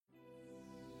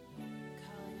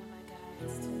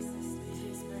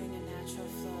Please bring a natural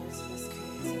flow to this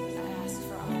creativity. I ask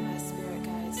for all my spirit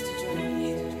guides to join me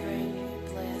here. Bring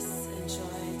bliss and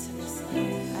joy to this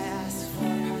life. I ask for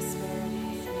prosperity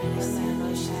and understanding.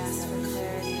 I ask for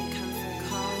clarity and comfort.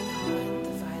 Calling on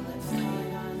the violet,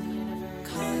 calling on the universe,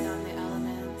 calling on the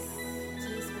elements.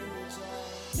 Please bring the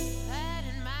joy. That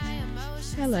in my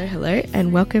emotions. Hello,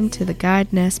 and welcome to the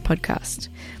Guide-ness podcast.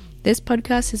 This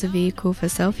podcast is a vehicle for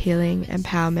self-healing,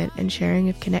 empowerment, and sharing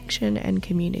of connection and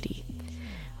community.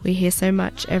 We hear so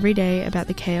much every day about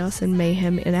the chaos and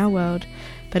mayhem in our world,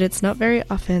 but it's not very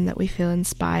often that we feel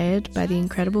inspired by the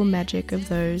incredible magic of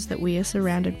those that we are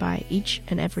surrounded by each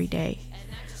and every day.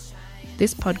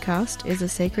 This podcast is a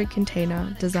sacred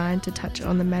container designed to touch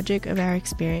on the magic of our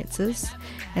experiences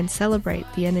and celebrate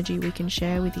the energy we can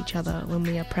share with each other when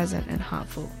we are present and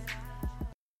heartful.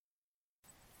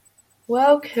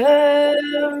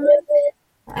 Welcome!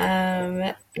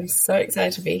 I'm so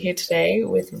excited to be here today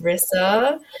with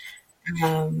Rissa.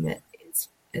 It's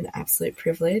an absolute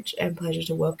privilege and pleasure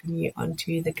to welcome you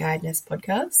onto the Guide-ness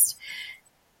podcast.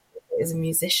 She is a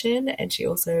musician and she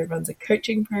also runs a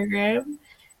coaching program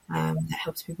that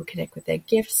helps people connect with their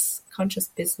gifts, conscious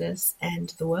business, and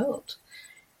the world.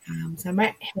 So I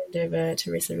might hand over to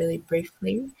Rissa really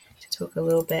briefly to talk a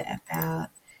little bit about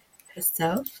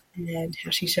herself and how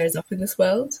she shows up in this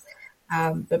world.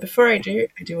 But before I do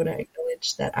want to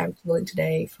acknowledge that I'm calling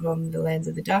today from the lands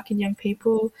of the dark and young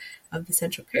people of the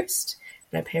Central Coast,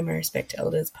 and I pay my respect to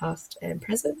elders past and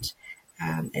present,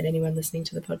 and anyone listening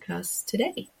to the podcast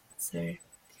today. So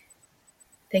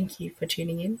thank you for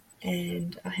tuning in,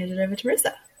 and I'll hand it over to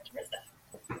Rissa.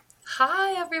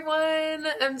 Hi, everyone.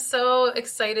 I'm so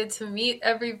excited to meet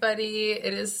everybody.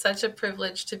 It is such a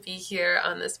privilege to be here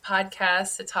on this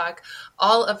podcast to talk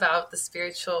all about the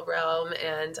spiritual realm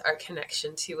and our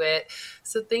connection to it.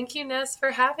 So thank you, Ness,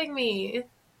 for having me.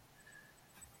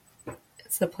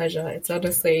 It's a pleasure. It's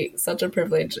honestly such a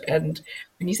privilege. And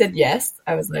when you said yes,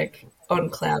 I was like on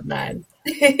cloud nine.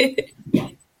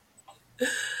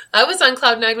 I was on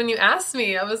cloud nine when you asked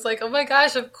me. I was like, oh my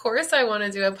gosh, of course I want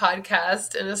to do a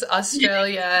podcast in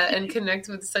Australia and connect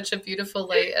with such a beautiful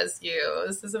light as you.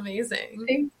 This is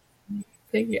amazing.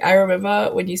 Thank you. I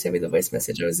remember when you sent me the voice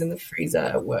message, I was in the freezer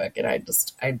at work and I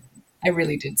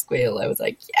really did squeal. I was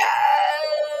like,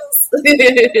 yes! I love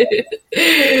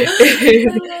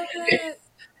it.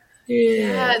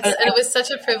 Yeah, and it was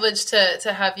such a privilege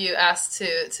to have you asked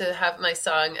to have my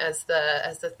song as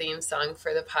the theme song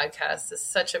for the podcast. It's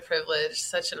such a privilege,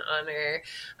 such an honor,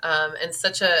 and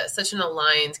such an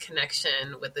aligned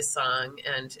connection with the song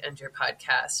and your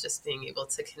podcast. Just being able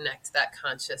to connect that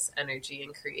conscious energy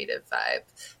and creative vibe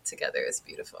together is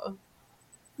beautiful.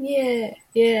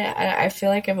 Yeah. I feel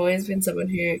like I've always been someone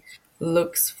who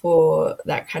looks for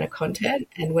that kind of content,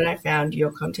 and when I found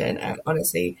your content, I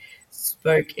honestly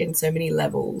spoke in so many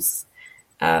levels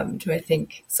to, I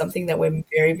think, something that we're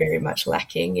very, very much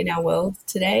lacking in our world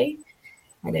today.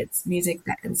 And it's music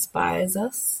that inspires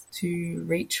us to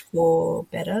reach for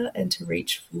better and to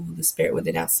reach for the spirit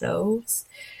within ourselves.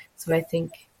 So I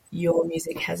think your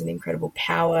music has an incredible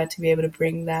power to be able to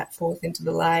bring that forth into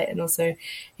the light and also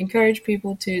encourage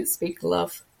people to speak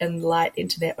love and light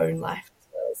into their own life.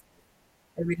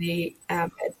 I really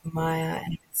admire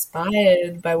and am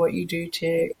inspired by what you do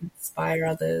to inspire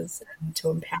others and to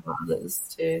empower others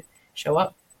to show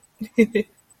up. Thank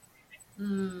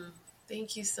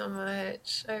you so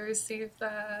much. I received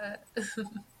that.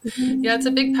 Yeah, it's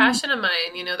a big passion of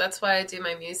mine. You know, that's why I do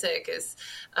my music is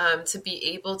to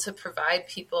be able to provide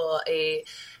people a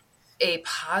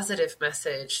positive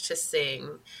message to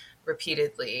sing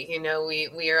repeatedly. You know,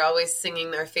 we are always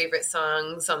singing our favorite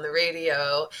songs on the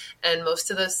radio, and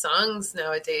most of those songs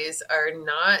nowadays are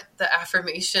not the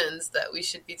affirmations that we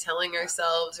should be telling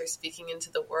ourselves or speaking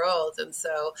into the world. And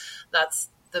so that's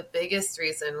the biggest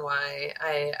reason why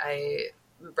I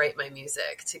write my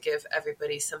music, to give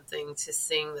everybody something to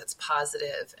sing that's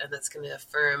positive and that's going to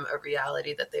affirm a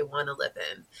reality that they want to live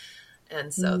in.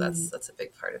 And so that's a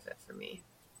big part of it for me.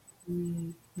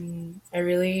 I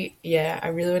really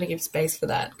want to give space for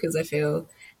that because I feel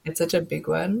it's such a big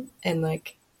one, and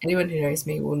like anyone who knows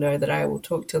me will know that I will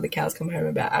talk till the cows come home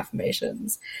about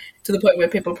affirmations, to the point where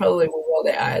people probably will roll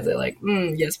their eyes. They're like,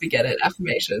 yes, we get it,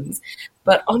 affirmations.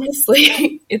 But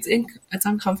honestly, it's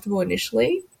uncomfortable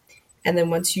initially, and then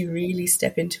once you really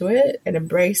step into it and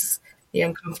embrace the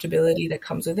uncomfortability that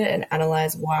comes with it and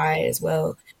analyze why as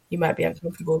well, you might be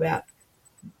uncomfortable about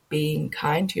being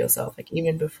kind to yourself. Like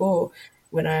even before,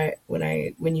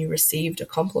 when you received a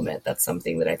compliment, that's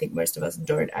something that I think most of us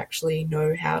don't actually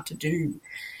know how to do.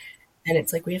 And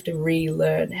it's like we have to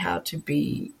relearn how to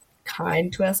be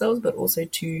kind to ourselves, but also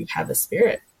to have a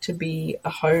spirit, to be a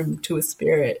home to a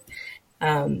spirit.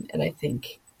 And I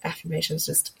think affirmations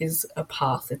just is a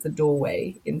path, it's a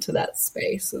doorway into that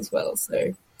space as well.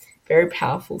 So very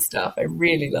powerful stuff. I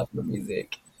really love the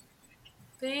music.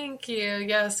 Thank you.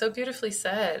 Yeah, so beautifully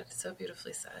said. So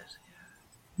beautifully said.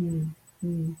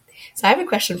 So I have a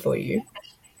question for you.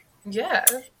 Yeah.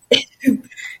 Can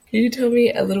you tell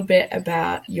me a little bit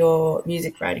about your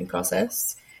music writing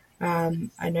process?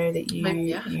 I know that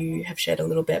you have shared a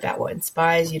little bit about what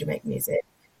inspires you to make music.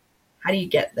 How do you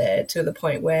get there to the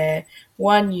point where,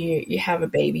 one, you have a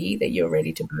baby that you're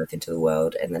ready to birth into the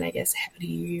world, and then I guess how do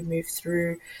you move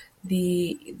through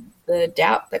the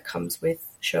doubt that comes with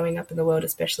showing up in the world,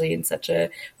 especially in such a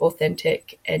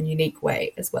authentic and unique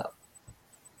way as well?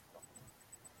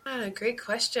 Great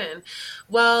question.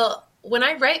 Well, when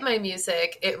I write my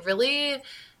music, it really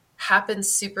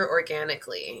happens super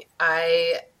organically.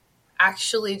 I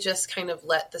actually just kind of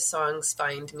let the songs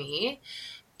find me.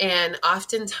 And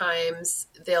oftentimes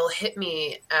they'll hit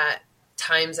me at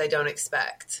times I don't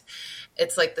expect.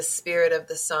 It's like the spirit of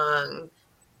the song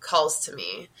calls to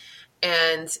me.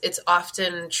 And it's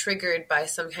often triggered by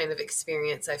some kind of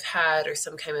experience I've had or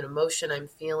some kind of emotion I'm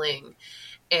feeling.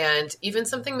 And even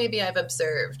something maybe I've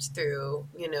observed through,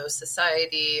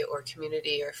 society or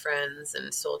community or friends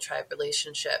and soul tribe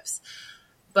relationships.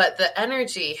 But the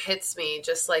energy hits me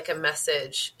just like a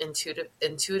message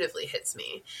intuitively hits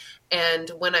me. And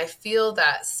when I feel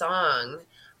that song,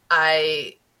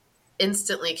 I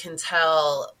instantly can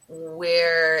tell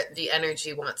where the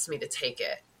energy wants me to take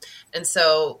it. And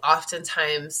so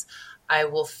oftentimes I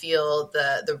will feel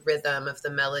the rhythm of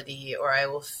the melody, or I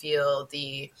will feel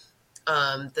the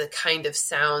kind of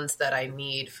sounds that I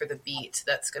need for the beat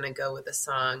that's going to go with the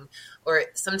song. Or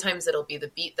sometimes it'll be the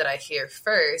beat that I hear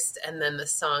first, and then the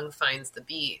song finds the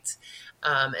beat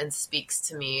and speaks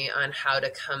to me on how to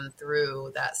come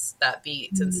through that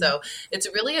beat. And so it's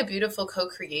really a beautiful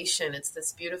co-creation. It's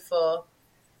this beautiful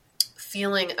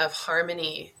feeling of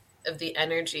harmony of the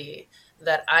energy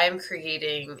that I'm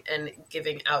creating and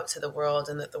giving out to the world,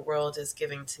 and that the world is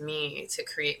giving to me to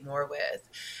create more with.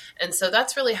 And so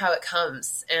that's really how it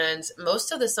comes. And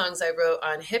most of the songs I wrote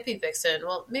on Hippie Vixen,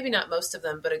 well, maybe not most of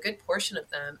them, but a good portion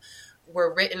of them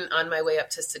were written on my way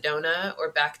up to Sedona or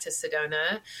back to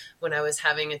Sedona when I was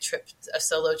having a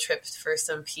solo trip for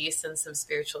some peace and some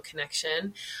spiritual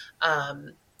connection.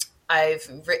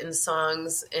 I've written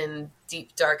songs in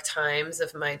deep, dark times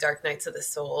of my dark nights of the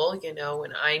soul,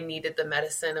 when I needed the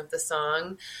medicine of the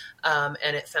song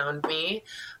and it found me,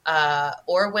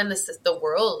 or when the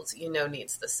world,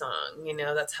 needs the song.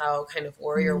 That's how kind of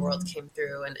Warrior World came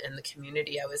through, and the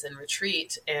community. I was in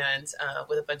retreat and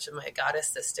with a bunch of my goddess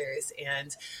sisters,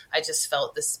 and I just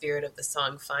felt the spirit of the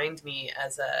song find me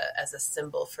as a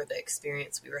symbol for the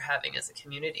experience we were having as a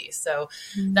community. So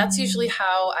that's usually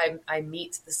how I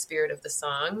meet the spirit of the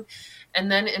song.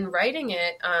 And then in writing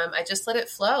it, I just let it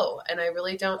flow, and I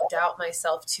really don't doubt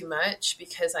myself too much,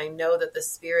 because I know that the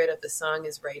spirit of the song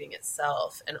is writing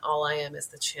itself, and all I am is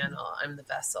the channel. I'm the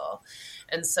vessel.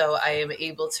 And so I am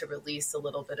able to release a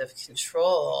little bit of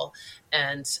control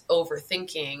and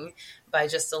overthinking by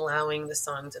just allowing the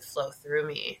song to flow through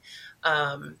me.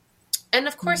 And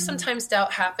of course, sometimes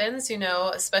doubt happens,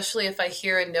 especially if I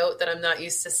hear a note that I'm not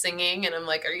used to singing, and I'm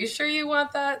like, are you sure you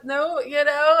want that note?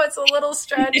 It's a little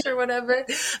stretch or whatever.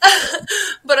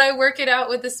 But I work it out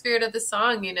with the spirit of the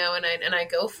song, and I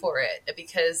go for it,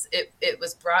 because it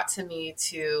was brought to me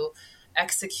to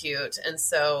execute. And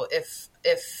so if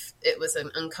it was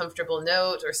an uncomfortable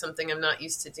note or something I'm not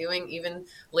used to doing, even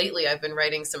lately I've been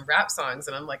writing some rap songs,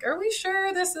 and I'm like, are we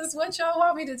sure this is what y'all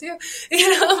want me to do?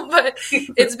 But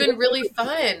it's been really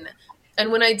fun.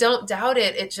 And when I don't doubt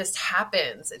it, it just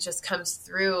happens. It just comes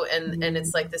through, and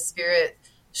it's like the spirit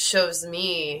shows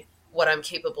me what I'm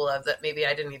capable of that maybe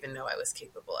I didn't even know I was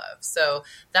capable of. So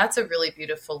that's a really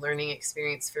beautiful learning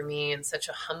experience for me, and such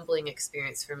a humbling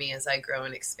experience for me as I grow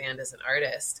and expand as an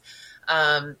artist.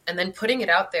 And then putting it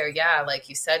out there, like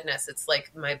you said, Ness, it's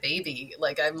like my baby.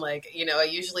 Like I'm like, I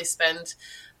usually spend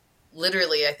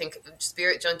literally, I think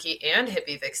Spirit Junkie and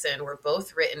Hippie Vixen were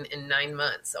both written in 9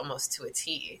 months, almost to a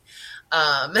T,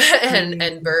 and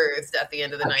birthed at the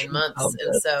end of the 9 months.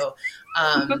 And so,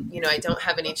 I don't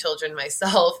have any children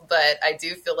myself, but I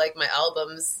do feel like my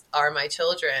albums are my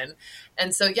children.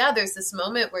 And so, there's this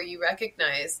moment where you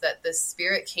recognize that the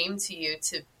spirit came to you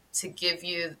to give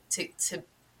you,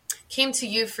 came to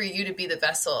you for you to be the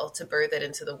vessel to birth it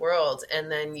into the world.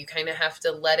 And then you kind of have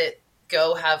to let it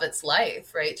go have its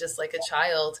life, right? Just like a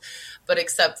child, but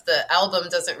except the album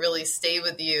doesn't really stay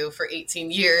with you for 18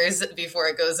 years before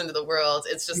it goes into the world.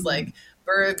 It's just like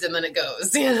birthed and then it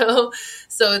goes, you know?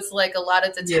 So it's like a lot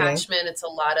of detachment. It's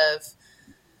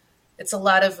a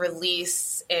lot of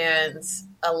release and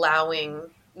allowing,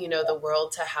 you know, the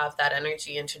world to have that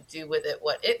energy and to do with it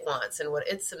what it wants and what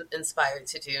it's inspired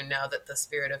to do now that the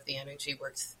spirit of the energy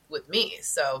works with me.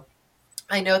 So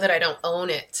I know that I don't own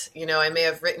it. You know, I may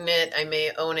have written it, I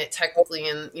may own it technically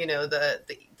in, you know,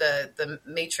 the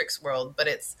matrix world, but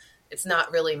it's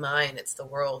not really mine. It's the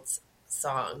world's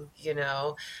song, you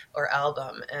know, or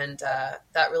album. And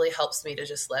that really helps me to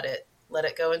just let it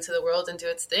go into the world and do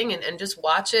its thing and just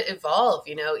watch it evolve.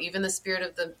 You know, even the spirit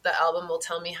of the album will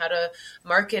tell me how to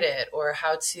market it or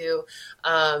how to,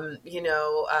 you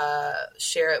know,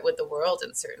 share it with the world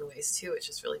in certain ways too, which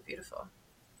is really beautiful.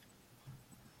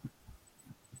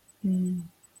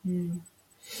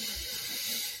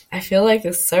 I feel like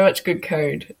there's so much good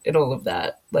code in all of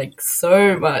that, like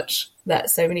so much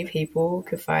that so many people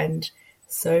could find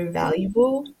so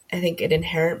valuable. I think an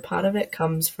inherent part of it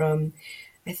comes from,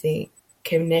 I think,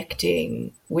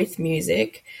 connecting with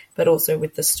music, but also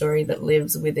with the story that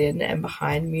lives within and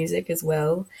behind music as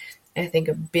well. I think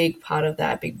a big part of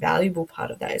that, big valuable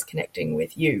part of that is connecting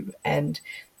with you and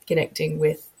connecting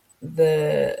with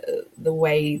the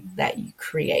way that you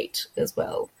create as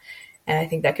well. And I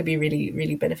think that could be really,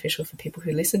 really beneficial for people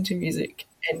who listen to music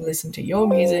and listen to your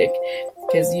music,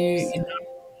 because you not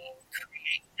only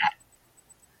create that.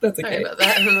 That's okay. Sorry about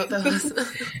that. I don't know what that was.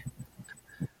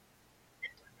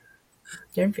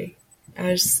 Don't be.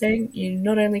 I was saying you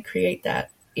not only create that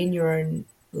in your own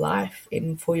life,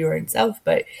 for your own self,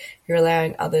 but you're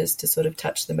allowing others to sort of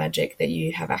touch the magic that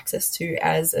you have access to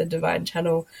as a divine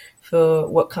channel for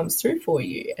what comes through for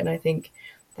you. And I think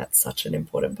that's such an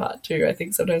important part too. I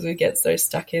think sometimes we get so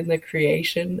stuck in the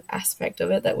creation aspect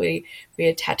of it that we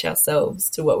attach ourselves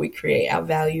to what we create, our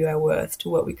value, our worth to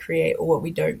what we create or what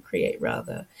we don't create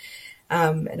rather.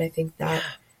 And I think that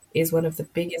is one of the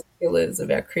biggest pillars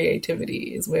of our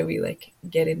creativity, is where we like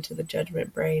get into the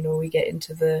judgment brain, or we get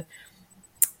into the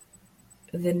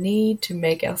need to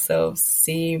make ourselves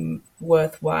seem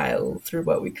worthwhile through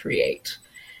what we create.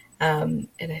 And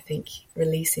I think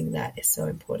releasing that is so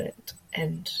important.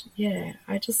 And yeah,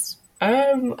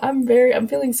 I'm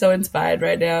feeling so inspired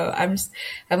right now. I'm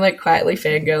like quietly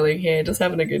fangirling here, just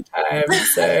having a good time.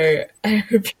 So I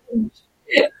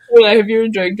hope you're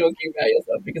enjoying talking about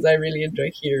yourself, because I really enjoy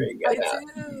hearing about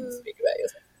you speak about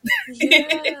yourself.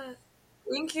 Yeah.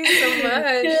 Thank you so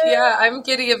much. Yeah, I'm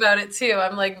giddy about it too.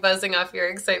 I'm like buzzing off your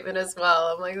excitement as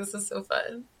well. I'm like, this is so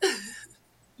fun.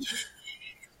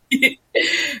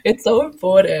 It's so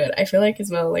important. I feel like as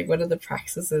well, like one of the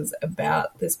practices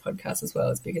about this podcast as well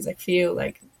is because I feel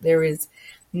like there is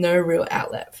no real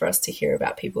outlet for us to hear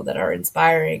about people that are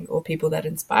inspiring or people that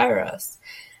inspire us.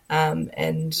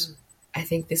 And I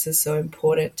think this is so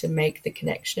important to make the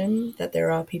connection that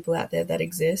there are people out there that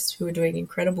exist who are doing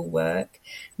incredible work.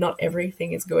 Not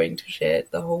everything is going to shit.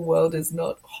 The whole world is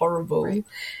not horrible. Right.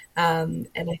 And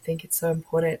I think it's so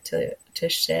important to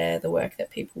share the work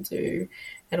that people do,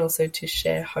 and also to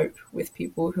share hope with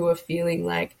people who are feeling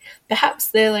like perhaps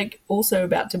they're like also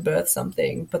about to birth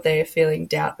something, but they are feeling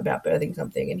doubt about birthing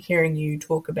something, and hearing you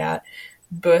talk about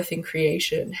birthing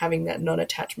creation, having that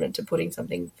non-attachment to putting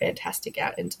something fantastic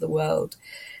out into the world.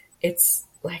 It's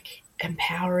like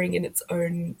empowering in its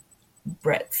own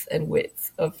breadth and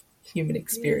width of human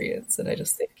experience. And I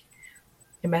just think,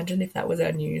 imagine if that was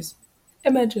our news.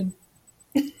 Imagine.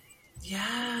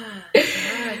 Yeah,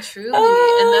 truly.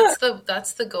 And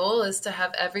that's the goal, is to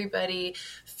have everybody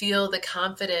feel the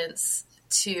confidence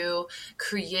to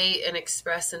create and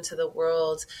express into the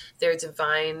world their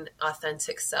divine,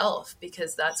 authentic self,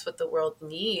 because that's what the world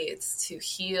needs to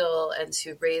heal and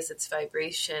to raise its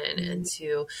vibration and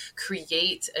to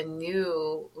create a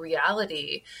new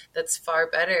reality that's far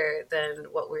better than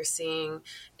what we're seeing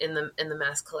in the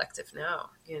mass collective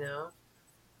now, you know?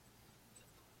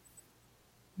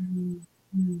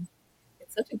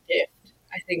 It's such a gift.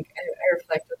 I think I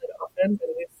reflect on it often, but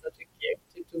it is such a gift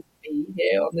to just be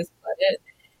here on this planet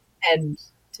and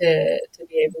to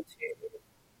be able to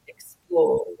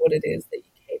explore what it is that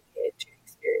you came here to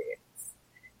experience.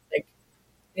 Like,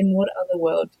 in what other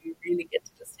world do you really get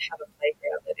to just have a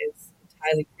playground that is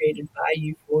entirely created by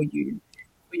you, for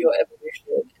your evolution,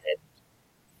 and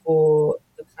for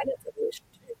the planet's evolution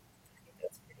too? I think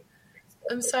that's pretty special.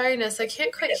 I'm sorry, Ness, I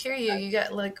can't quite hear you. You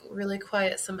got like really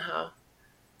quiet somehow.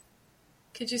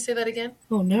 Could you say that again?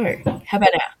 Oh no. How about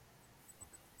now?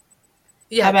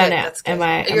 Yeah, how about good, now? That's good. Am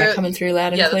I coming through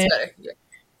loud and clear? That's better. Yeah.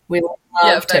 We love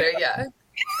Yeah, better, yeah.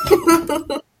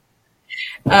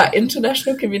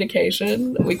 international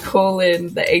communication. We call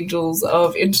in the angels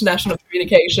of international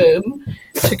communication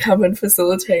to come and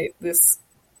facilitate this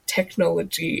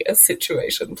technology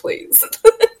situation, please.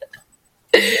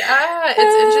 Yeah,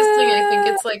 it's interesting. I think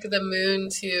it's like the moon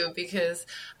too, because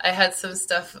I had some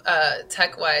stuff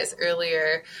tech-wise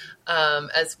earlier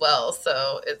as well.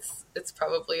 So it's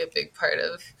probably a big part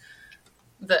of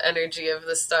the energy of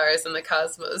the stars and the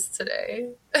cosmos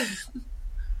today.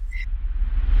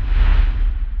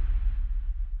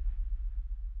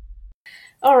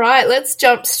 All right, let's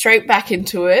jump straight back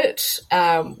into it.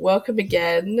 Welcome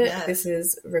again. Yes. This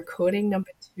is recording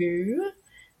number 2.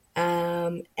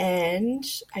 And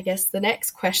I guess the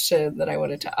next question that I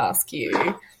wanted to ask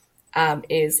you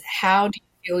is, how do you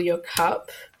fill your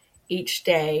cup each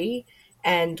day?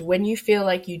 And when you feel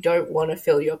like you don't want to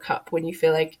fill your cup, when you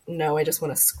feel like, no, I just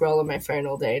want to scroll on my phone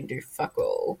all day and do fuck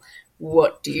all,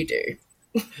 what do you do?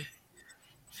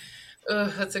 Oh,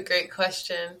 that's a great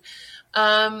question.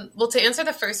 Well, to answer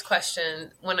the first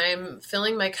question, when I'm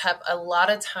filling my cup, a lot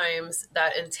of times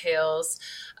that entails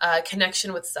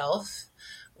connection with self,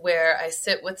 where I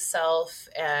sit with self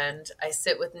and I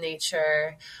sit with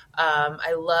nature.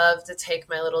 I love to take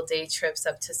my little day trips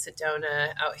up to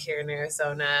Sedona out here in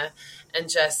Arizona and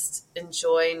just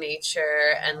enjoy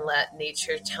nature and let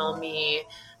nature tell me,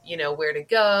 where to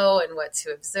go and what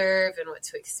to observe and what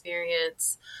to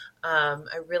experience.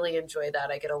 I really enjoy that.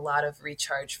 I get a lot of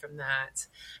recharge from that.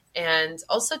 And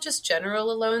also just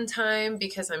general alone time,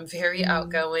 because I'm very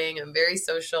outgoing, I'm very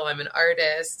social, I'm an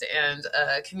artist and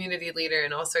a community leader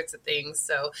and all sorts of things.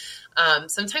 So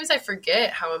sometimes I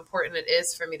forget how important it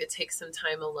is for me to take some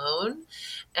time alone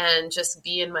and just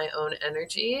be in my own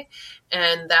energy.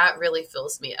 And that really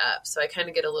fills me up. So I kind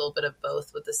of get a little bit of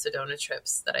both with the Sedona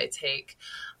trips that I take.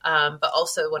 But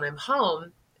also when I'm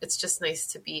home, it's just nice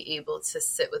to be able to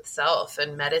sit with self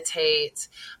and meditate.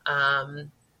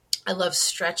 I love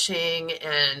stretching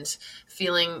and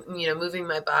feeling, moving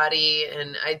my body,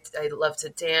 and I love to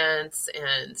dance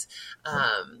and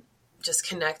just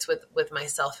connect with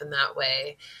myself in that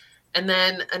way. And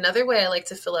then another way I like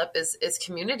to fill up is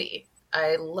community.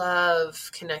 I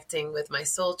love connecting with my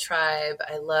soul tribe.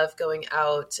 I love going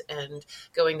out and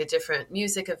going to different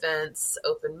music events,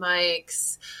 open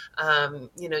mics,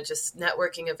 just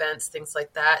networking events, things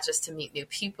like that, just to meet new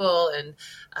people and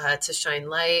to shine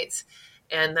light.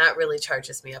 And that really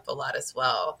charges me up a lot as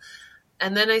well.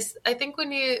 And then I think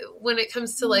when it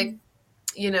comes to like,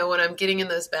 when I'm getting in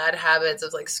those bad habits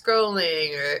of like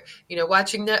scrolling or,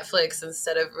 watching Netflix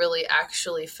instead of really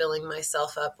actually filling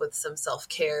myself up with some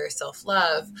self-care,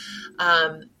 self-love,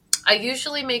 I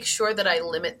usually make sure that I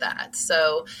limit that.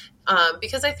 So,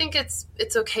 because I think it's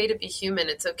okay to be human.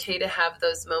 It's okay to have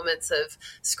those moments of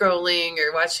scrolling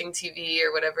or watching TV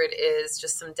or whatever it is,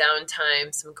 just some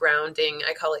downtime, some grounding.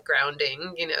 I call it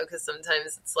grounding, because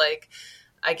sometimes it's like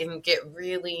I can get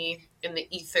really in the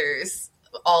ethers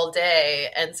all day,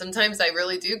 and sometimes I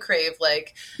really do crave a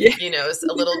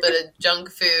little bit of junk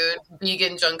food,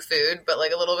 vegan junk food, but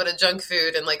like a little bit of junk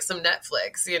food and like some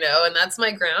Netflix, and that's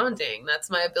my grounding. That's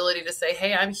my ability to say,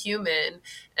 hey, I'm human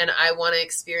and I want to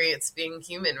experience being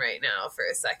human right now for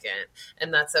a second,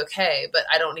 and that's okay. But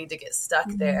I don't need to get stuck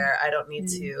there. I don't need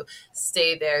to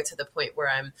stay there to the point where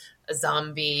I'm a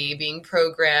zombie being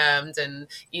programmed and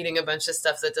eating a bunch of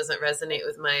stuff that doesn't resonate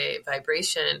with my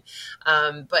vibration.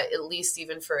 But at least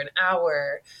even for an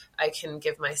hour, I can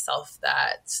give myself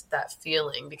that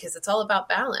feeling, because it's all about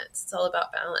balance. It's all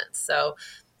about balance. So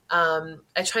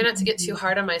I try not to get too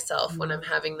hard on myself when I'm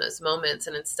having those moments,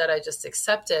 and instead I just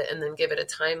accept it and then give it a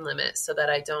time limit so that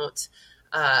I don't,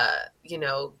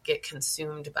 get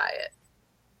consumed by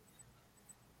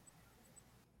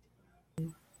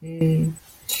it.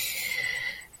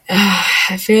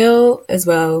 I feel as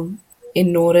well,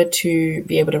 in order to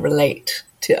be able to relate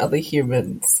to other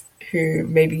humans who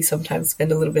maybe sometimes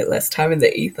spend a little bit less time in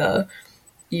the ether,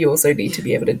 you also need to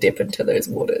be able to dip into those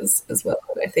waters as well.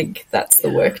 And I think that's the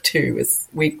work too, is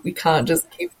we can't just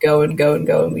keep going.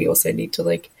 We also need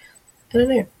to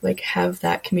have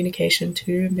that communication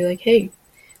too, and be like, hey,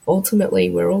 ultimately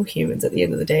we're all humans at the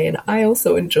end of the day, and I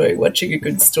also enjoy watching a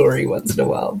good story once in a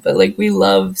while, but like, we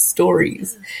love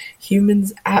stories.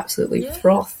 Humans absolutely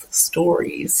froth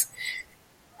stories.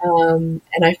 And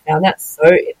I found that so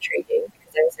intriguing,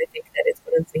 because I also think that it's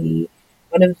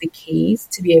one of the keys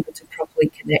to be able to properly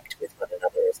connect with one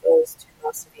another, as well as to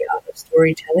master the art of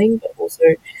storytelling, but also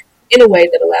in a way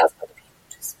that allows other people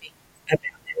to speak about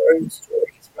their own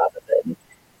stories rather than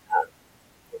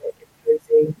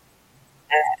imposing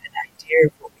an idea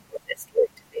of what we want their story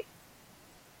to be.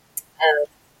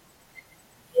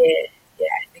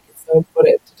 I think it's so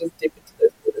important to just dip into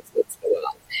those waters once in a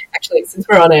while.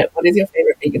 we're on it, what is your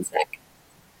favorite vegan snack?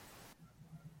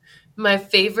 My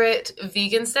favorite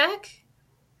vegan snack?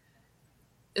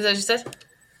 Is that what you said?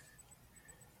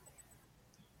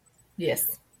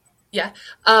 Yes. Yeah.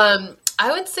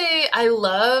 I would say I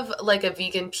love like a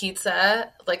vegan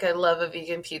pizza. Like I love a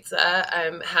vegan pizza.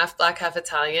 I'm half black, half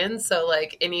Italian, so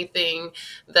like anything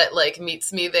that like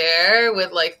meets me there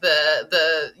with like the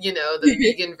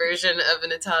vegan version of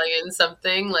an Italian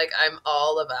something, like I'm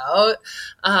all about.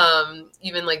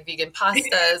 Even like vegan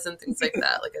pastas and things like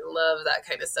that. Like I love that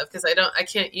kind of stuff because I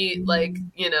can't eat like,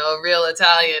 real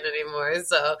Italian anymore.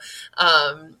 So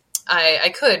I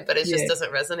could, but it just Yeah.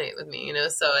 doesn't resonate with me,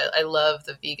 So I love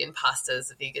the vegan pastas,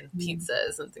 the vegan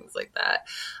pizzas, and things like that.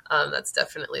 That's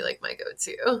definitely like my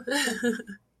go-to.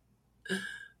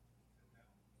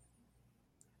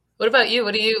 What about you?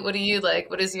 What do you like?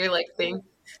 What is your like thing?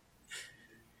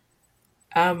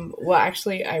 Well,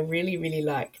 actually, I really, really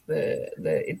like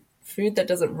the food that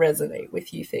doesn't resonate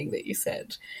with you thing that you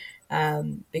said.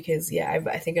 Because yeah,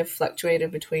 I think I've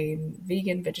fluctuated between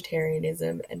vegan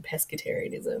vegetarianism and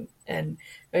pescatarianism, and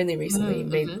only recently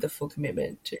made Mm-hmm. the full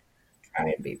commitment to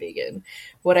try and be vegan.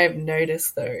 What I've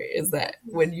noticed though is that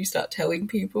when you start telling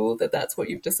people that that's what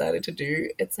you've decided to do,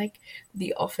 it's like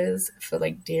the offers for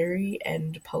like dairy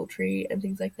and poultry and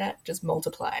things like that just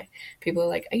multiply. People are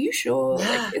like, "Are you sure? Like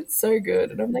Yeah, it's so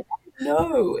good," and I'm like,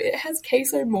 "No, it has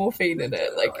casomorphine in I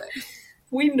it. know Like it.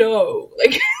 we know."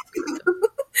 Like,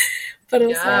 but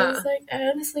also I was Yeah. like, I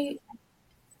honestly,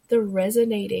 the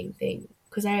resonating thing,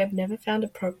 because I have never found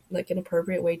an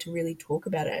appropriate way to really talk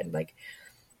about it, and like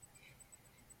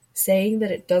saying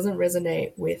that it doesn't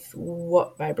resonate with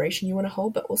what vibration you want to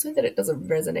hold, but also that it doesn't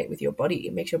resonate with your body.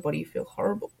 It makes your body feel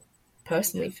horrible. Yeah.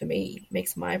 Personally, for me, it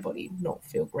makes my body not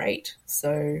feel great.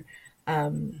 So,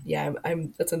 yeah,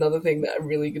 I'm. That's another thing that I'm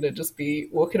really gonna just be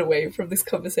walking away from this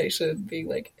conversation, being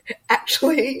like,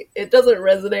 actually, it doesn't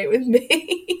resonate with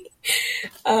me,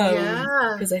 Yeah.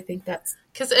 because I think that's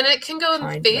And it can go in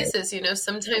kind way. phases,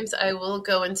 Sometimes I will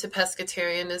go into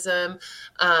pescatarianism,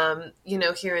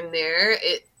 here and there.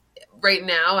 Right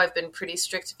now I've been pretty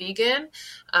strict vegan.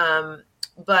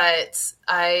 But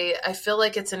I feel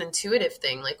like it's an intuitive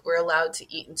thing. Like we're allowed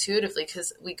to eat intuitively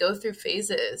because we go through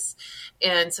phases,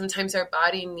 and sometimes our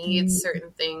body needs Mm,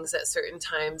 certain things at certain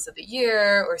times of the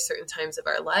year or certain times of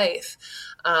our life.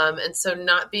 And so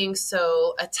not being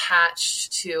so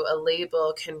attached to a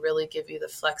label can really give you the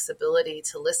flexibility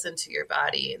to listen to your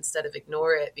body instead of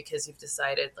ignore it because you've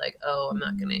decided like, oh, I'm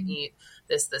not going to eat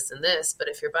this, and this. But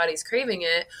if your body's craving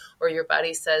it, or your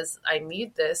body says, I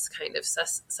need this kind of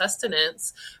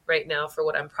sustenance right now for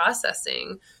what I'm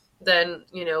processing, then,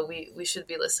 we should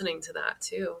be listening to that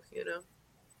too.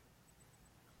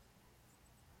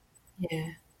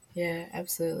 yeah, yeah,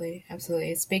 absolutely,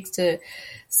 absolutely. It speaks to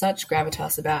such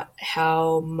gravitas about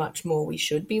how much more we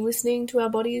should be listening to our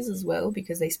bodies as well,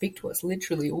 because they speak to us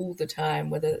literally all the time,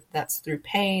 whether that's through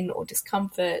pain or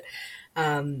discomfort.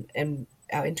 And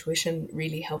our intuition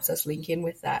really helps us link in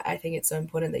with that. I think it's so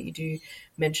important that you do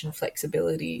mention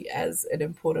flexibility as an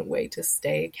important way to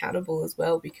stay accountable as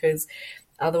well, because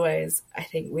otherwise, I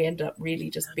think we end up really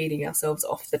just beating ourselves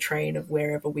off the train of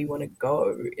wherever we want to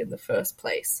go in the first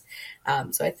place.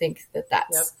 So I think that Yep.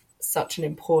 that's such an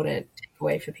important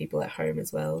takeaway for people at home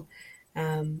as well.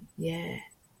 Yeah,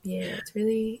 yeah, it's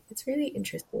really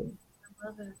interesting. I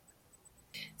love it.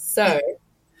 So,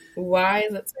 why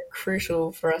is it so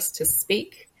crucial for us to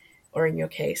speak, or in your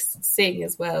case, sing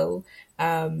as well,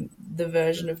 the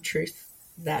version of truth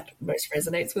that most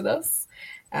resonates with us?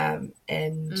 And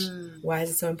Mm, why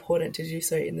is it so important to do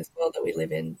so in this world that we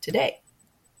live in today?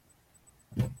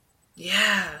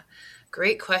 yeah.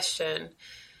 Great question.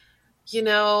 You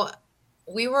know,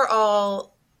 we were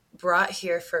all brought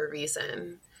here for a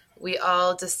reason. We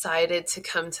all decided to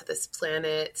come to this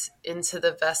planet, into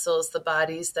the vessels, the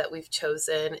bodies that we've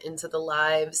chosen, into the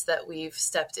lives that we've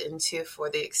stepped into for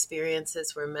the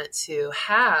experiences we're meant to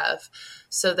have,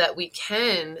 so that we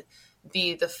can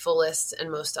be the fullest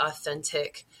and most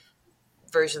authentic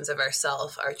versions of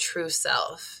ourself, our true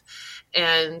self.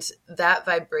 And that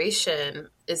vibration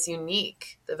is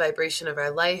unique. The vibration of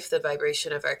our life, the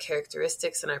vibration of our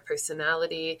characteristics and our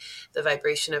personality, the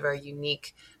vibration of our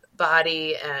unique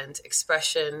body and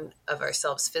expression of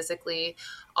ourselves physically.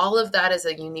 All of that is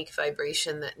a unique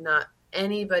vibration that not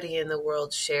anybody in the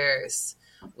world shares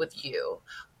with you.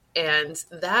 And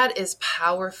that is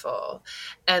powerful.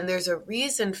 And there's a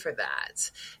reason for that.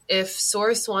 If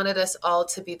Source wanted us all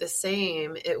to be the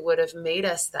same, it would have made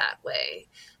us that way.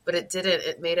 but it didn't.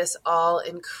 It made us all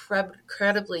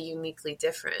incredibly uniquely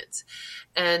different.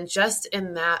 And just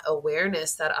in that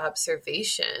awareness, that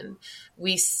observation,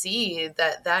 we see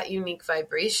that that unique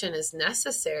vibration is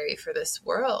necessary for this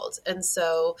world. And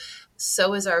so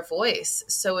is our voice,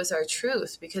 so is our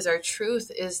truth, because our truth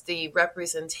is the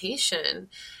representation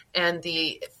and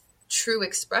the true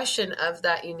expression of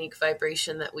that unique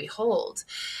vibration that we hold.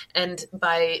 And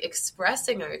by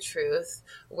expressing our truth,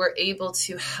 we're able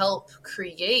to help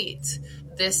create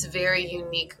this very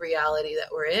unique reality that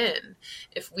we're in.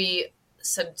 If we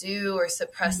subdue or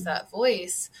suppress that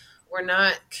voice, we're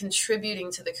not contributing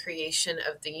to the creation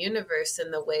of the universe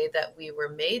in the way that we were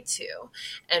made to.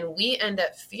 And we end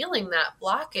up feeling that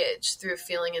blockage through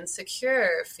feeling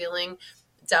insecure, feeling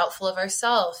doubtful of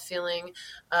ourselves, feeling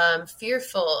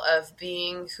fearful of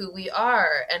being who we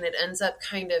are. And it ends up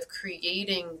kind of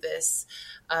creating this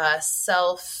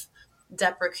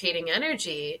self-deprecating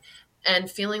energy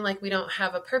and feeling like we don't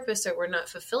have a purpose or we're not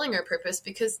fulfilling our purpose,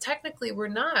 because technically we're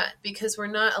not, because we're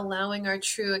not allowing our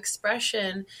true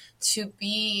expression to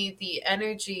be the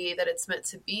energy that it's meant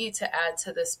to be, to add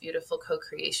to this beautiful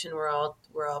co-creation we're all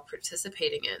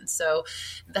participating in. So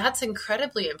that's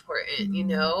incredibly important. You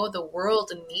know, the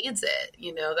world needs it.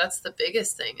 You know, that's the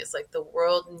biggest thing, is like the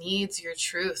world needs your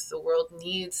truth. The world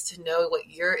needs to know what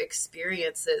your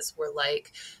experiences were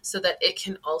like, so that it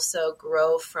can also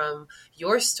grow from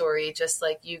your story, just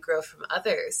like you grow from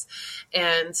others.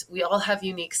 And we all have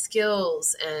unique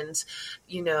skills and,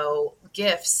 you know,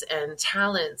 gifts and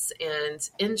talents and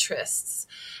interests.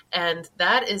 And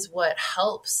that is what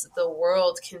helps the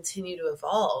world continue to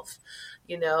evolve.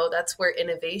 You know, that's where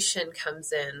innovation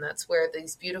comes in. That's where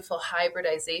these beautiful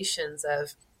hybridizations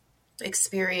of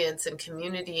experience and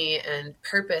community and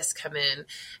purpose come in.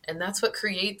 And that's what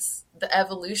creates the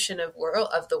evolution of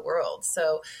the world.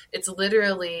 So it's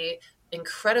literally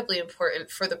incredibly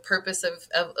important for the purpose of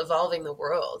evolving the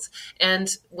world.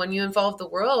 And when you evolve the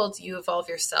world, you evolve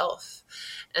yourself.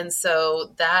 And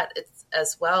so that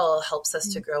as well helps us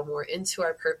to grow more into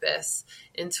our purpose,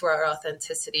 into our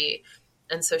authenticity.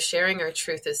 And so sharing our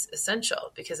truth is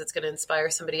essential, because it's going to inspire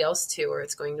somebody else too, or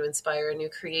it's going to inspire a new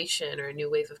creation or a new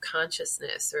wave of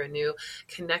consciousness or a new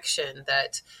connection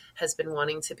that has been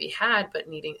wanting to be had, but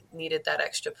needed that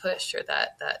extra push or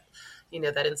that that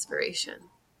inspiration.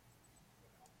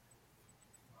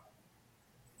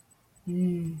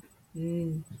 I'm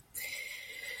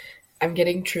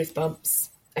getting truth bumps.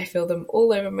 I feel them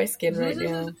all over my skin right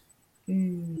now.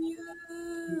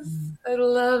 Yes, I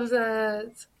love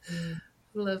that.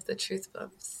 Love the truth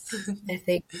bumps. I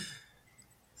think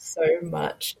so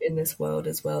much in this world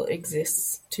as well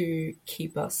exists to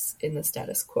keep us in the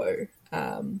status quo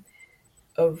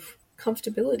of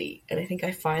comfortability. And I think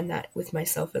I find that with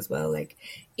myself as well. Like,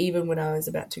 even when I was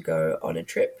about to go on a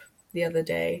trip the other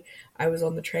day, I was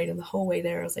on the train, and the whole way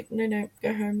there I was like, no,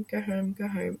 go home.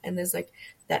 And there's like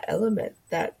that element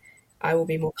that I will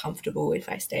be more comfortable if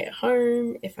I stay at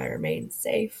home, if I remain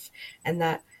safe. And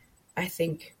that, I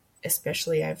think,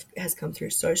 especially has come through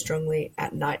so strongly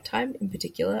at nighttime in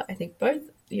particular. I think both,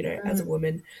 you know, as a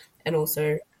woman and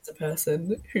also as a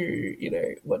person who, you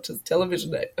know, watches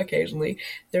television occasionally,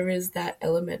 there is that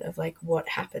element of like, what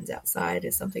happens outside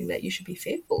is something that you should be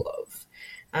fearful of.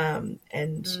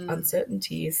 And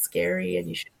uncertainty is scary and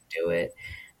you shouldn't do it.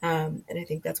 And I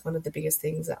think that's one of the biggest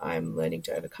things that I'm learning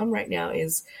to overcome right now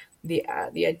is the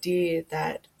idea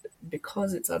that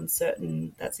because it's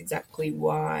uncertain, that's exactly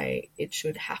why it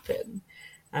should happen.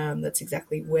 That's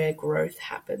exactly where growth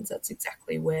happens. That's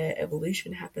exactly where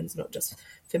evolution happens, not just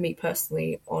for me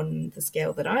personally on the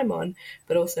scale that I'm on,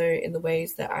 but also in the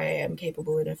ways that I am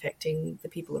capable in affecting the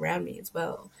people around me as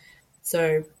well.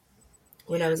 So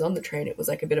when I was on the train, it was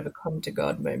like a bit of a come to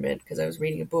God moment, because I was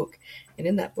reading a book, and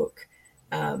in that book,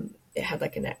 it had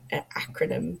like an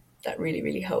acronym that really,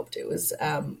 really helped. It was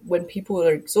when people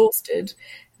are exhausted,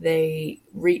 they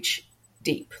reach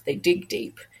deep, they dig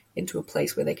deep into a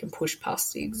place where they can push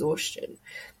past the exhaustion.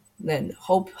 Then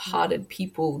wholehearted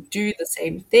people do the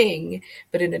same thing,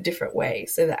 but in a different way.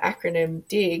 So the acronym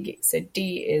DIG, so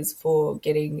D is for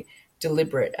getting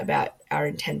deliberate about our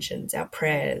intentions, our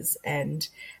prayers, and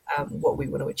what we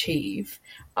want to achieve.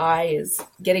 I is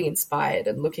getting inspired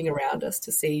and looking around us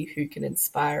to see who can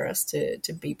inspire us to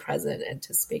be present and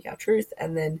to speak our truth.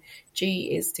 And then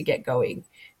G is to get going,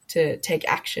 to take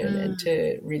action and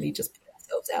to really just put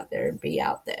ourselves out there and be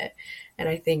out there. And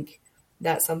I think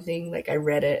that's something, like, I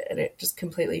read it and it just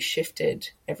completely shifted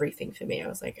everything for me. I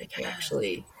was like, okay,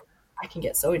 actually, I can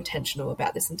get so intentional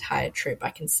about this entire trip.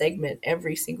 I can segment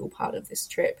every single part of this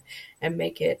trip and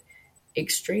make it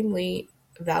extremely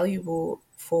valuable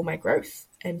for my growth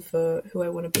and for who I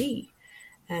want to be.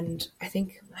 And I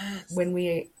think Yes. when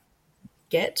we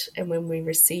get and when we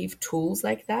receive tools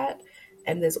like that,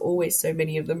 and there's always so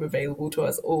many of them available to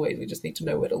us, always, we just need to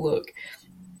know where to look.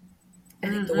 I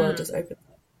think the world just opens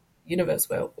up, universe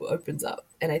well opens up.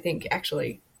 And I think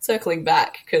actually circling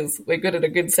back, because we're good at a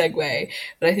good segue,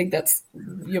 but I think that's,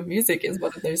 your music is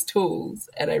one of those tools.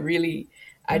 And I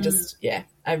guess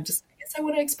I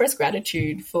want to express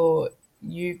gratitude for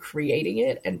you creating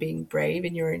it and being brave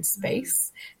in your own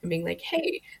space and being like,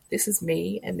 hey, this is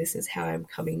me and this is how I'm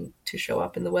coming to show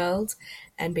up in the world,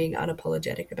 and being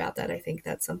unapologetic about that. I think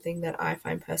that's something that I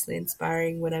find personally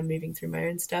inspiring when I'm moving through my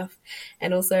own stuff.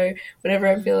 And also whenever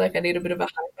I feel like I need a bit of a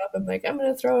hype up, I'm like, I'm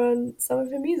going to throw on some of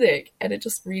her music. And it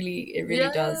really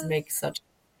does Yes. make such,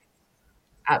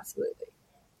 absolutely,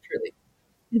 truly.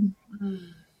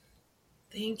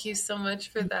 Thank you so much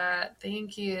for that.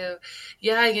 Thank you.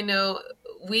 Yeah,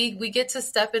 we get to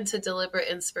step into deliberate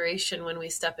inspiration when we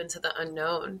step into the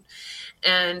unknown,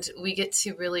 and we get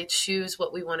to really choose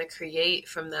what we want to create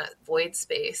from that void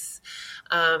space.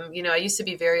 I used to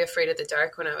be very afraid of the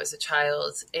dark when I was a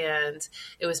child, and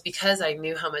it was because I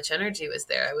knew how much energy was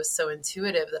there. I was so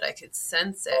intuitive that I could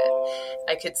sense it.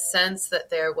 I could sense that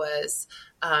there was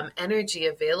energy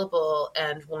available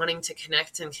and wanting to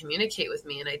connect and communicate with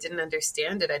me. And I didn't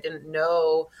understand it. I didn't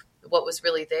know what was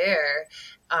really there,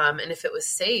 and if it was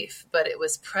safe, but it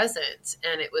was present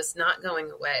and it was not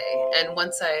going away. And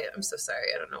I'm so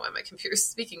sorry, I don't know why my computer's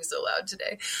speaking so loud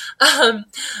today. But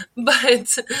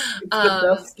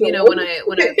when I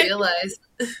realized,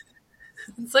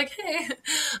 it's like, hey,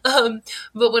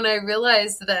 but when I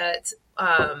realized that,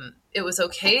 it was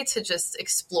okay to just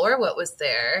explore what was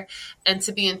there and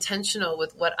to be intentional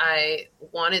with what I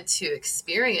wanted to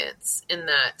experience in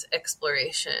that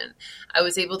exploration, I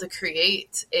was able to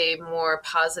create a more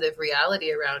positive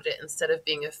reality around it instead of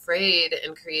being afraid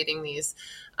and creating these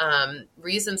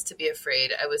reasons to be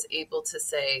afraid. I was able to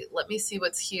say, let me see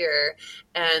what's here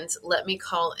and let me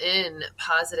call in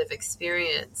positive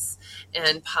experience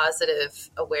and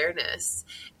positive awareness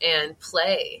and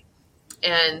play.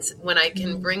 And when I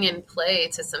can bring in play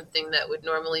to something that would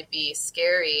normally be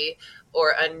scary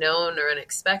or unknown or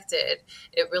unexpected,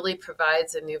 it really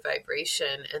provides a new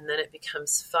vibration. And then it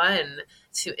becomes fun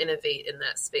to innovate in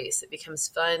that space. It becomes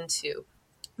fun to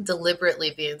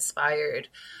deliberately be inspired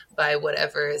by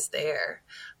whatever is there.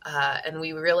 And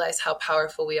we realize how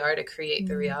powerful we are to create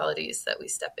the realities that we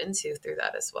step into through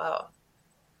that as well.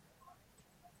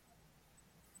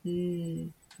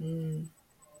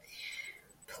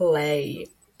 Play.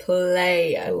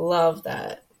 I love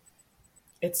that.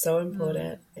 It's so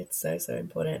important. It's so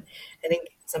important. I think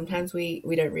sometimes we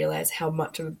don't realize how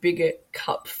much of a bigger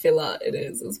cup filler it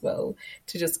is as well,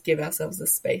 to just give ourselves the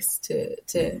space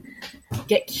to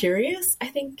get curious. I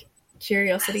think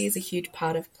curiosity is a huge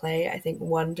part of play. I think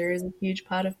wonder is a huge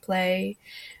part of play.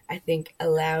 I think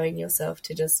allowing yourself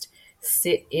to just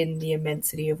sit in the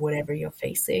immensity of whatever you're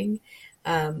facing,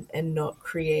 and not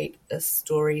create a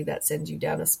story that sends you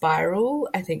down a spiral.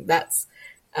 I think that's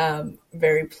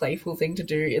very playful thing to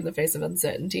do in the face of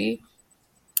uncertainty.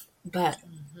 But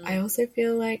I also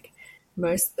feel like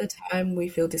most of the time we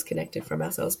feel disconnected from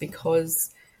ourselves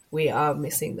because we are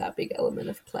missing that big element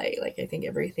of play. Like, I think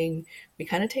we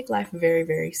kind of take life very,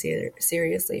 very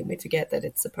seriously, and we forget that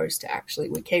it's supposed to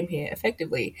we came here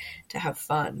effectively to have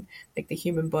fun. Like, the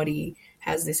human body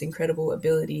has this incredible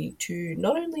ability to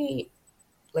not only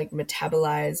like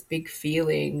metabolize big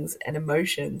feelings and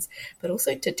emotions, but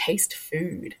also to taste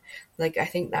food. Like, I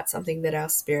think that's something that our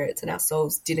spirits and our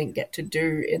souls didn't get to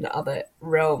do in other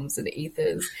realms and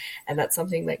ethers. And that's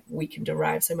something like we can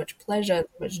derive so much pleasure,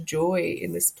 so much joy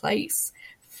in this place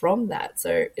from that.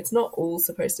 So it's not all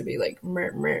supposed to be like meh,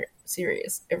 meh,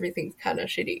 serious. Everything's kind of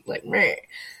shitty, like meh.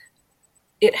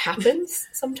 It happens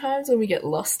sometimes when we get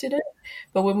lost in it,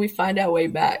 but when we find our way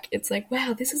back, it's like,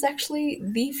 wow, this is actually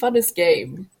the funnest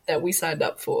game that we signed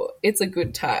up for. It's a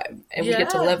good time, and we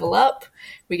get to level up.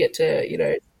 We get to,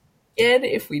 again,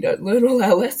 if we don't learn all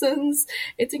our lessons,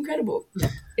 it's incredible.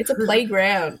 It's a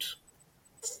playground.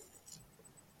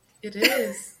 It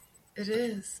is. It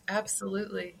is.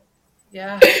 Absolutely.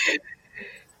 Yeah. I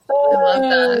love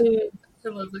that. I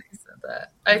love that you said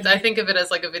that. I think of it as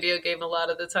like a video game a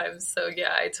lot of the times. So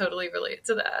yeah, I totally relate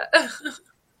to that.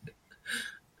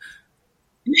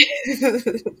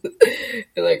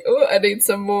 You're like, oh, I need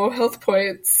some more health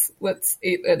points. Let's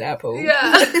eat an apple.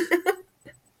 Yeah.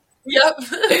 Yep.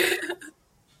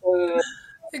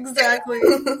 Exactly.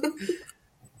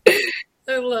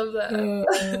 I love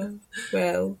that.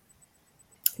 Well,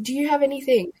 do you have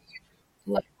anything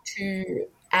you'd like to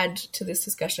add to this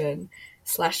discussion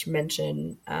slash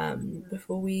mention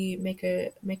before we make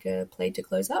a play to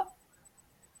close up?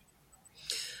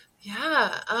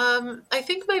 Yeah, I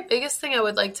think my biggest thing I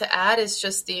would like to add is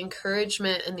just the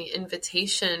encouragement and the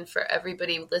invitation for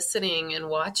everybody listening and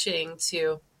watching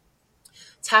to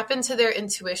tap into their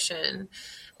intuition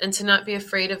and to not be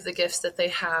afraid of the gifts that they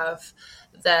have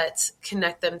that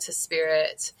connect them to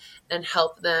spirit and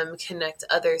help them connect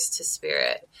others to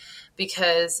spirit.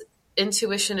 Because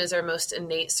intuition is our most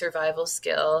innate survival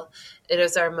skill. It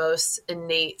is our most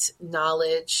innate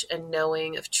knowledge and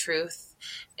knowing of truth.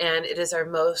 And it is our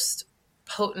most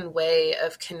potent way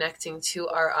of connecting to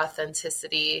our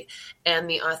authenticity and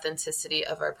the authenticity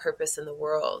of our purpose in the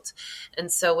world.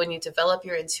 And so when you develop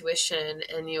your intuition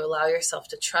and you allow yourself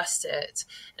to trust it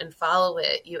and follow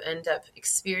it, you end up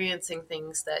experiencing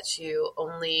things that you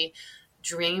only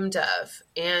dreamed of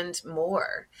and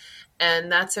more.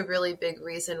 And that's a really big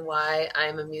reason why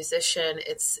I'm a musician.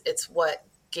 It's what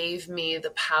gave me the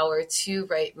power to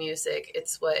write music.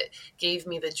 It's what gave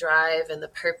me the drive and the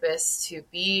purpose to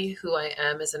be who I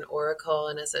am as an oracle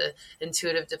and as an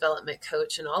intuitive development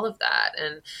coach and all of that.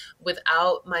 And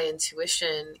without my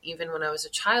intuition, even when I was a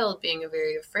child, being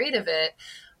very afraid of it,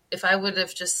 if I would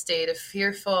have just stayed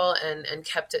fearful and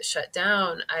kept it shut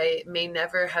down, I may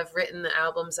never have written the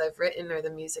albums I've written or the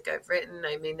music I've written.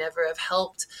 I may never have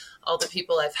helped all the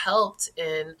people I've helped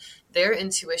in their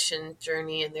intuition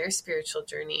journey and their spiritual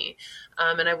journey.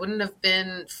 And I wouldn't have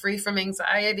been free from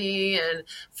anxiety and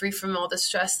free from all the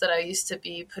stress that I used to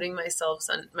be putting myself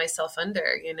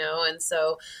under, you know? And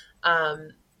so,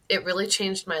 it really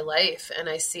changed my life, and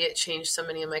I see it change so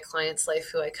many of my clients' life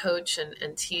who I coach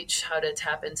and teach how to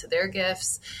tap into their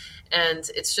gifts. And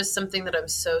it's just something that I'm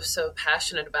so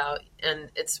passionate about. And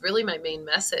it's really my main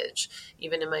message,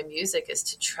 even in my music, is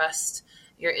to trust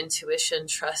your intuition,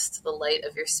 trust the light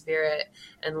of your spirit,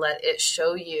 and let it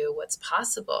show you what's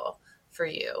possible for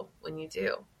you when you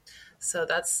do. So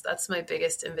that's my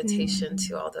biggest invitation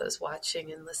to all those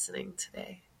watching and listening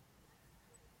today.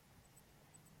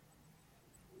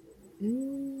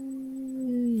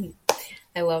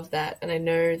 I love that, and I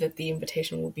know that the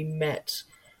invitation will be met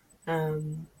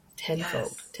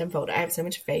tenfold. I have so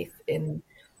much faith in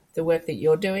the work that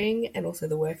you're doing and also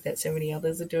the work that so many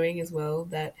others are doing as well,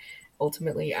 that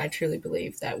ultimately I truly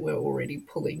believe that we're already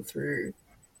pulling through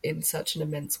in such an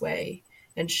immense way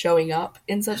and showing up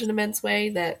in such an immense way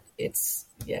that it's,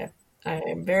 I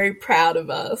am very proud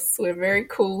of us. We're very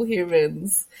cool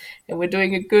humans and we're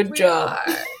doing a good job.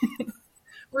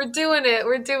 We're doing it.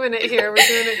 We're doing it here. We're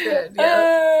doing it good.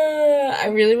 Yeah. I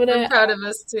really want to. I'm proud of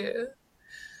us too.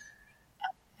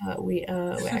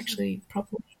 We're actually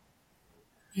probably,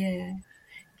 getting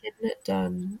it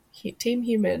done. Team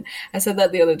human. I said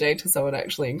that the other day to someone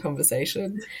actually in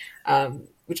conversation,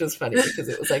 which was funny because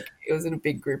it was in a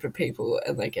big group of people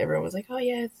and like everyone was like, oh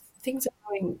yeah, things are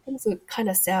kind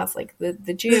of south, like the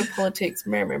geopolitics,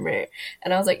 meh, meh, meh.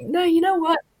 And I was like, no, you know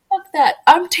what? Fuck that.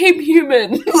 I'm team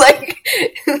human. Like,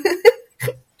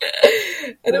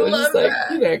 and it was just like,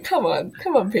 that. Come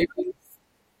on, people.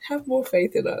 Have more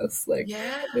faith in us. Like,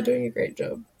 we're doing a great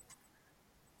job.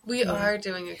 We are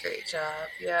doing a great job.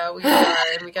 Yeah, we are.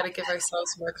 And we got to give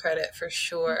ourselves more credit for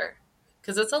sure.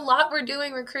 Because it's a lot we're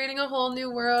doing. We're creating a whole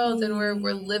new world and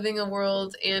we're living a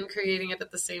world and creating it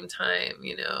at the same time,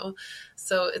 you know?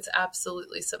 So it's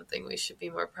absolutely something we should be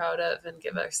more proud of and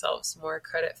give ourselves more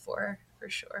credit for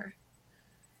sure.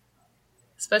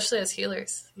 Especially as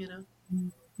healers, you know?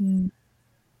 Mm-hmm.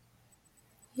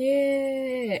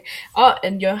 Yeah. Oh,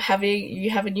 and you have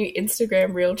a new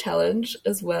Instagram reel challenge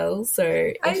as well. So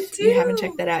if you haven't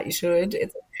checked that out, you should.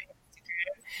 It's on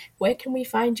Instagram. Where can we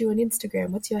find you on Instagram?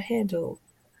 What's your handle?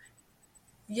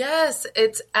 Yes,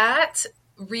 it's at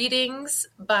Readings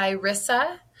by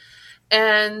Rissa,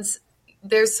 and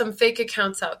there's some fake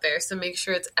accounts out there, so make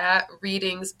sure it's at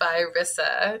Readings by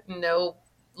Rissa. No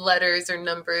letters or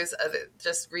numbers,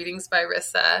 just Readings by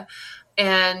Rissa.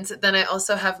 And then I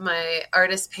also have my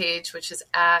artist page, which is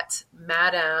at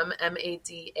Madam,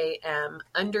 MADAM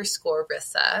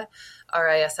 _Rissa,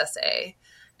 RISSA.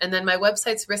 And then my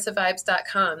website's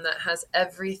RissaVibes.com. That has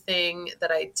everything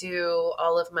that I do,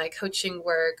 all of my coaching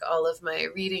work, all of my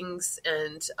readings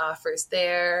and offers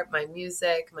there, my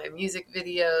music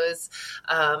videos,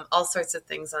 all sorts of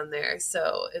things on there.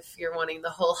 So if you're wanting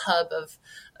the whole hub of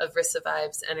Rissa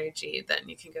Vibes energy, then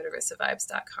you can go to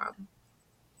RissaVibes.com.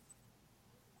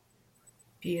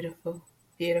 Beautiful.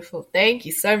 Beautiful. Thank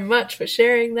you so much for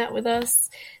sharing that with us.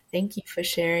 Thank you for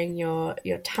sharing your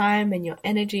time and your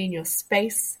energy and your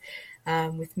space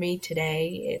with me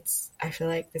today. I feel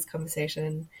like this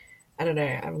conversation, I don't know,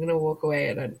 I'm going to walk away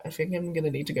and I think I'm going to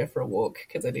need to go for a walk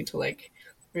because I need to like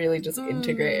really just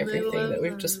integrate everything that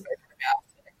we've just spoken about.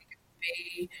 I think it would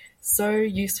be so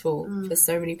useful for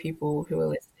so many people who are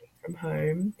listening from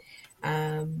home.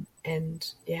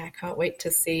 And yeah, I can't wait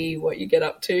to see what you get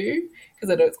up to, because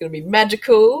I know it's going to be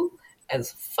magical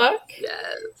as fuck.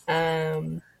 Yes.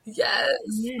 Yes.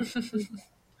 Yeah.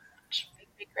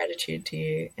 Big gratitude to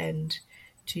you and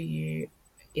to you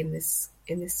in this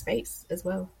space as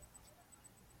well.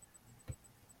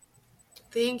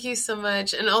 Thank you so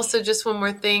much. And also, just one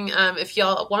more thing. If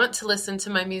y'all want to listen to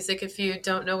my music, if you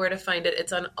don't know where to find it,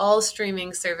 it's on all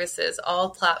streaming services, all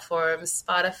platforms,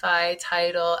 Spotify,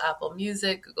 Tidal, Apple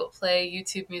Music, Google Play,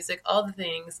 YouTube Music, all the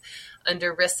things,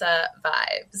 under Rissa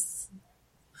Vibes.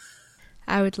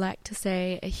 I would like to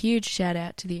say a huge shout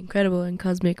out to the incredible and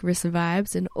cosmic Rissa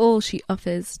Vibes and all she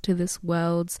offers to this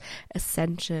world's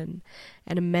ascension.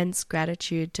 An immense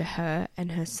gratitude to her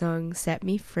and her song Set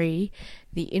Me Free,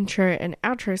 the intro and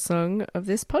outro song of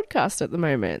this podcast at the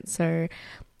moment. So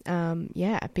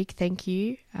a big thank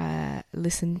you.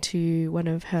 Listened to one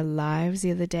of her lives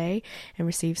the other day and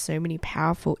received so many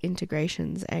powerful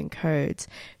integrations and codes.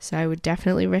 So I would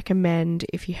definitely recommend,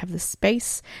 if you have the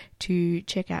space, to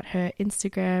check out her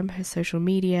Instagram, her social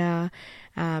media,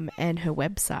 and her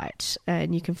website.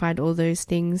 And you can find all those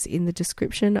things in the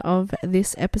description of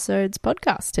this episode's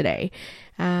podcast today.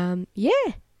 Thank you.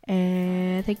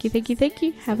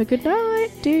 Have a good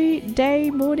night, day,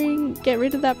 morning. Get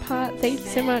rid of that part. Thank you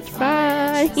so much.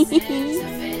 Bye. Leap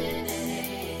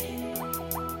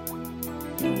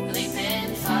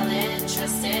in, fall in,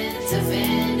 trust in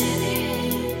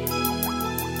divinity.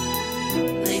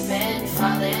 Leap in,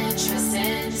 fall in, trust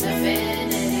in divinity.